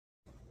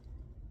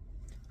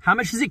How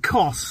much does it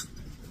cost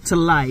to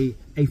lay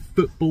a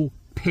football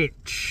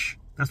pitch?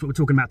 That's what we're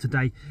talking about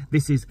today.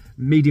 This is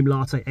Medium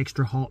Latte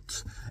Extra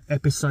Hot,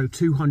 episode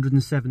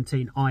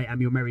 217. I am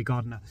your merry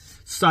gardener.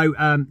 So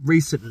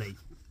recently,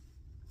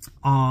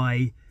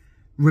 I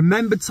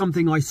remembered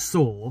something I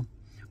saw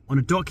on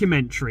a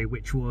documentary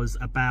which was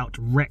about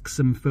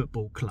Wrexham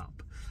Football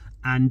Club.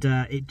 And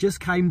it just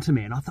came to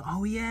me and I thought,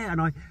 oh yeah.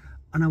 And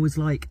I was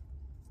like,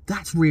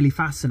 that's really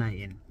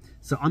fascinating.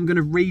 So I'm going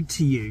to read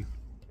to you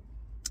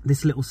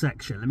this little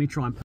section. Let me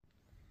try and...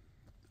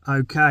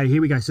 Okay,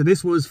 here we go. So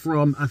this was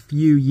from a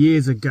few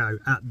years ago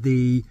at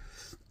the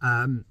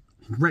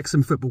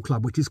Wrexham Football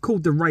Club, which is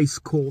called the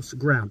Racecourse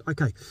Ground.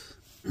 Okay,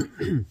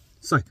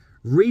 so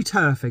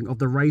returfing of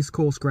the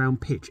Racecourse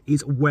Ground pitch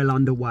is well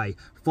underway,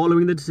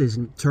 following the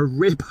decision to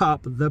rip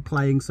up the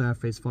playing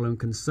surface following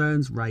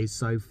concerns raised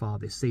so far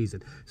this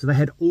season. So they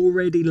had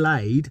already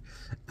laid,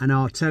 and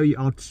I'll show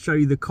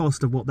you the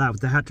cost of what that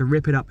was. They had to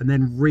rip it up and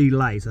then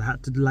relay, so they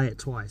had to lay it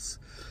twice.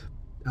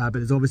 But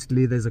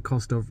there's a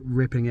cost of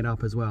ripping it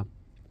up as well.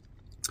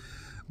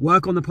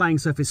 Work on the playing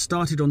surface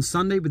started on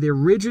Sunday with the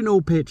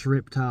original pitch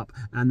ripped up,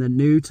 and the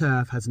new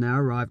turf has now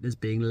arrived and is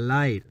being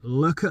laid.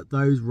 Look at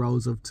those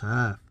rolls of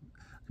turf.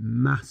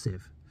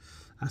 Massive.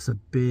 That's a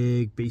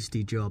big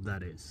beastie job,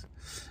 that is.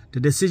 The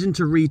decision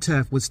to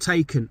re-turf was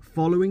taken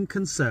following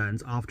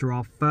concerns after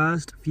our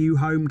first few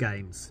home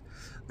games.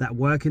 That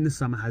work in the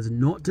summer has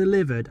not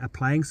delivered a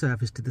playing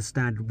surface to the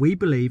standard we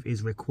believe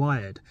is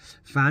required.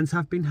 Fans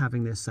have been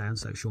having their say on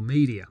social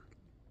media.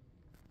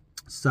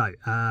 So,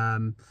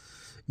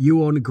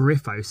 Ewan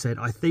Griffo said,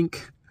 I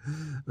think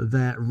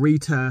they're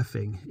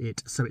returfing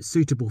it so it's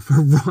suitable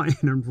for Ryan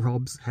and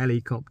Rob's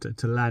helicopter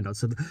to land on.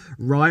 So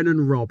Ryan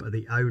and Rob are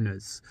the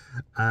owners.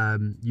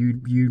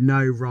 You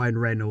know Ryan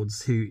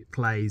Reynolds, who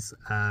plays,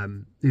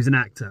 who's an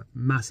actor,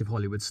 massive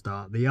Hollywood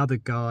star. The other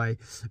guy,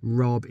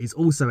 Rob, is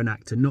also an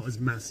actor, not as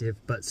massive,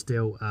 but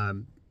still,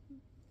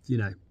 you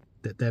know,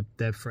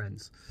 they're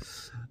friends.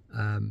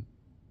 Then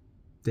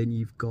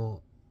you've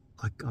got,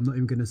 I'm not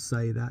even going to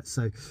say that.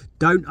 So,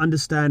 don't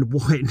understand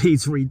why it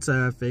needs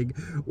returfing.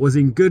 Was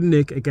in good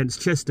nick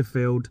against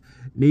Chesterfield.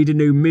 Need a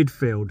new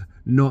midfield,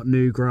 not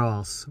new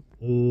grass.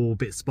 Oh, a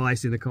bit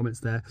spicy in the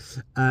comments there.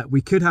 We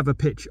could have a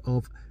pitch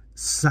of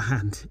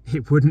sand.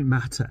 It wouldn't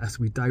matter as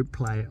we don't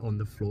play it on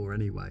the floor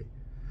anyway.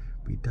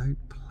 We don't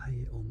play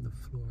it on the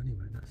floor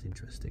anyway. That's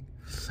interesting.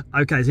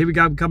 Okay, so here we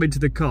go. I'm coming to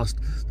the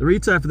cost. The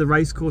returf of the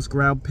Racecourse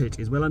Ground pitch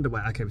is well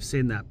underway. Okay, we've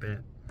seen that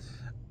bit.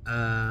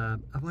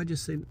 Have I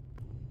just seen...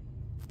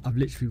 I've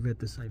literally read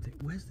the same thing.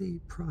 Where's the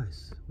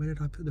price? Where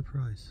did I put the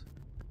price?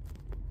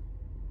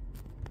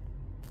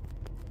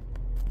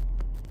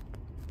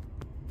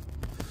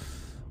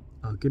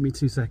 Oh, give me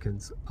 2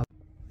 seconds.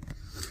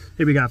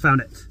 Here we go, I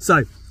found it.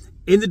 So,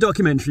 in the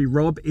documentary,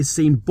 Rob is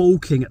seen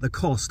balking at the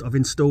cost of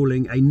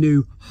installing a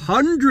new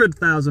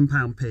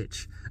 £100,000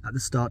 pitch at the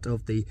start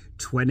of the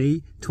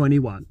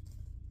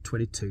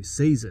 2021-22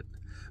 season.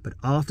 But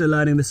after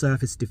learning the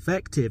surface is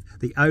defective,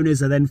 the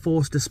owners are then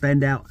forced to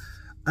spend out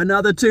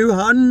another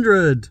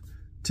 200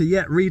 to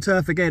yet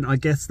returf again. I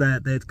guess their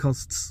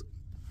costs,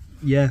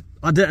 yeah,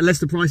 unless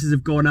the prices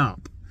have gone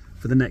up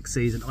for the next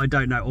season, I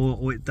don't know,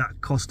 or that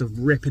cost of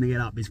ripping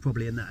it up is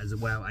probably in that as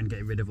well, and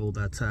getting rid of all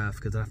the turf,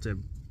 because I have to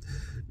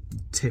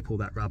tip all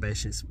that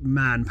rubbish. It's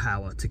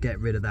manpower to get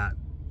rid of that.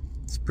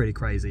 It's pretty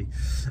crazy.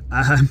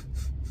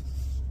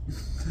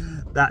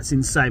 That's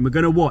insane. We're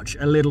going to watch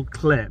a little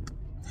clip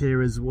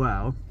here as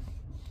well.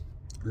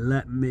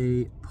 Let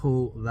me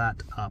pull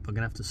that up. I'm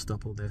going to have to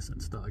stop all this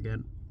and start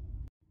again.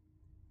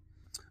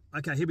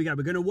 Okay, here we go.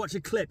 We're going to watch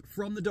a clip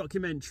from the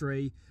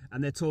documentary,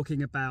 and they're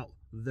talking about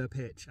the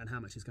pitch and how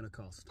much it's going to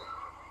cost.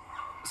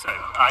 So,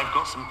 I've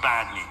got some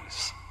bad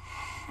news.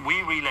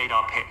 We relayed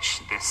our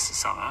pitch this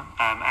summer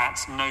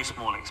at no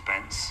small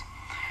expense,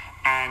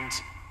 and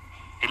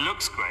it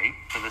looks great,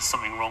 but there's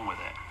something wrong with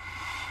it.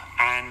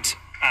 And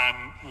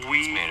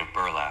it's made of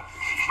burlap.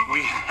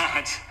 We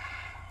had...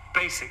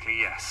 Basically,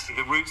 yes.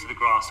 The roots of the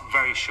grass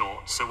very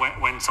short, so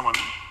when someone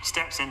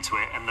steps into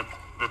it and the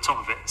top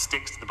of it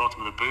sticks to the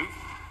bottom of the boot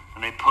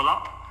and they pull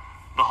up,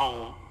 the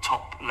whole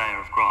top layer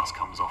of grass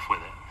comes off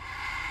with it.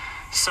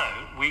 So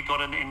we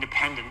got an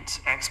independent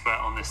expert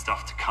on this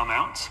stuff to come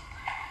out.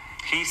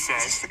 He said...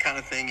 Is this the kind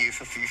of thing you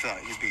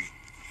thought you'd be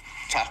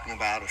talking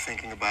about or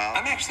thinking about?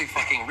 I'm actually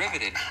fucking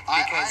riveted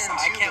because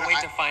I can't wait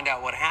to find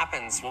out what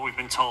happens. What we've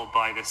been told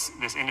by this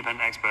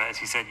independent expert is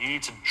he said, you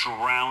need to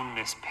drown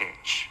this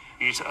pitch.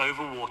 You need to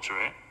overwater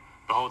it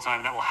the whole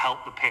time. That will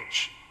help the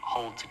pitch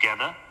hold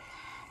together.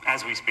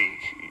 As we speak,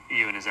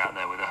 Ewan is out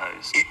there with a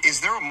hose.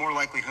 Is there a more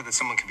likelihood that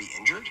someone could be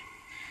injured?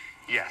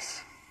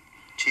 Yes.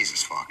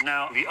 Jesus fuck.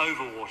 Now, the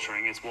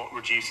overwatering is what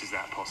reduces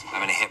that possibility.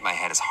 I'm going to hit my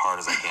head as hard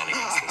as I can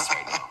against this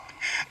right now.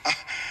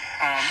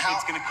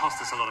 It's going to cost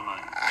us a lot of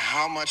money.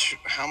 How much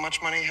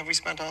money have we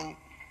spent on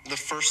the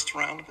first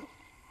round of it?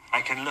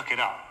 I can look it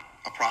up.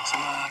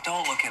 Approximately?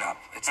 Don't look it up.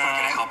 It's not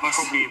going to help us.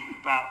 Probably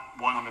about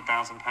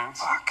 £100,000.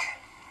 Fuck.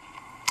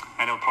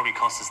 And it'll probably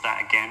cost us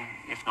that again,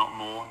 if not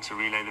more, to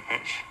relay the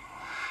pitch.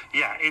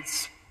 Yeah,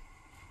 it's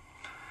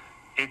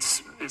It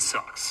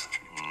sucks.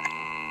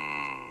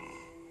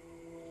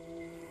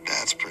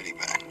 That's pretty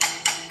bad.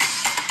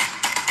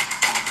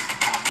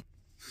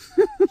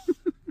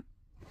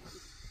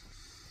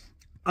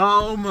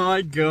 Oh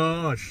my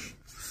gosh.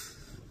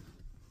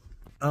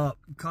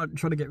 Can't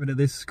try to get rid of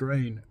this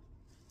screen.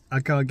 I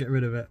can't get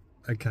rid of it.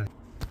 Okay.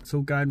 It's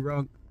all going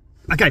wrong.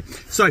 Okay,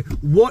 so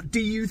what do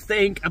you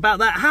think about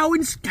that? How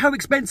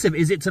expensive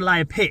is it to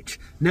lay a pitch?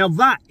 Now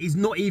that is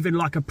not even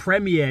like a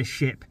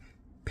Premiership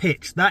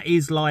pitch. That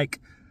is like,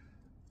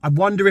 I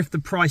wonder if the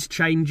price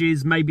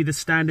changes. Maybe the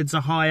standards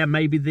are higher.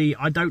 Maybe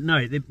I don't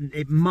know.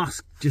 It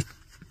must just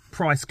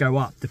price go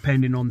up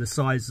depending on the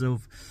size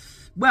of,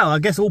 well, I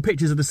guess all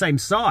pitches are the same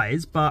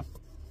size, but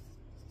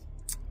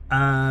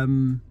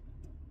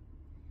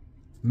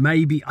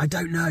maybe, I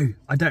don't know.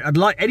 I'd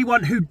like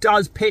anyone who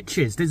does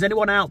pitches. There's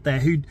anyone out there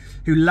who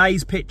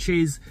lays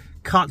pitches,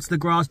 cuts the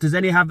grass? Does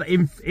any have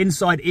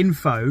inside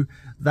info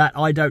that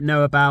I don't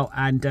know about?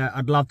 And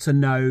I'd love to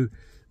know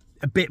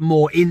a bit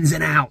more ins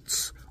and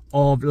outs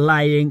of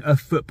laying a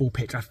football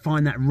pitch. I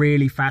find that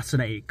really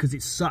fascinating because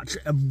it's such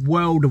a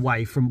world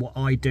away from what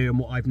I do and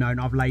what I've known.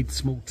 I've laid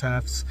small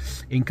turfs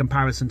in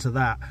comparison to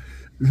that,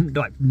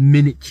 like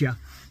miniature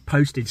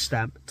postage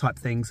stamp type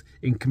things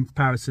in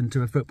comparison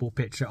to a football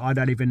pitch. I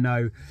don't even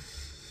know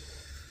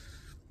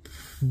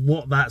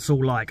what that's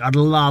all like. I'd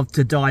love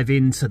to dive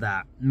into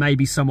that.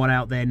 Maybe someone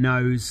out there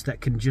knows that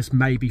can just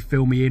maybe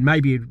fill me in.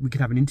 Maybe we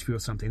could have an interview or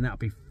something. That would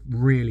be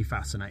really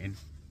fascinating.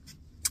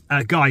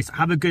 Guys,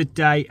 have a good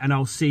day and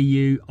I'll see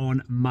you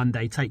on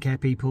Monday. Take care,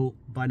 people.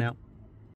 Bye now.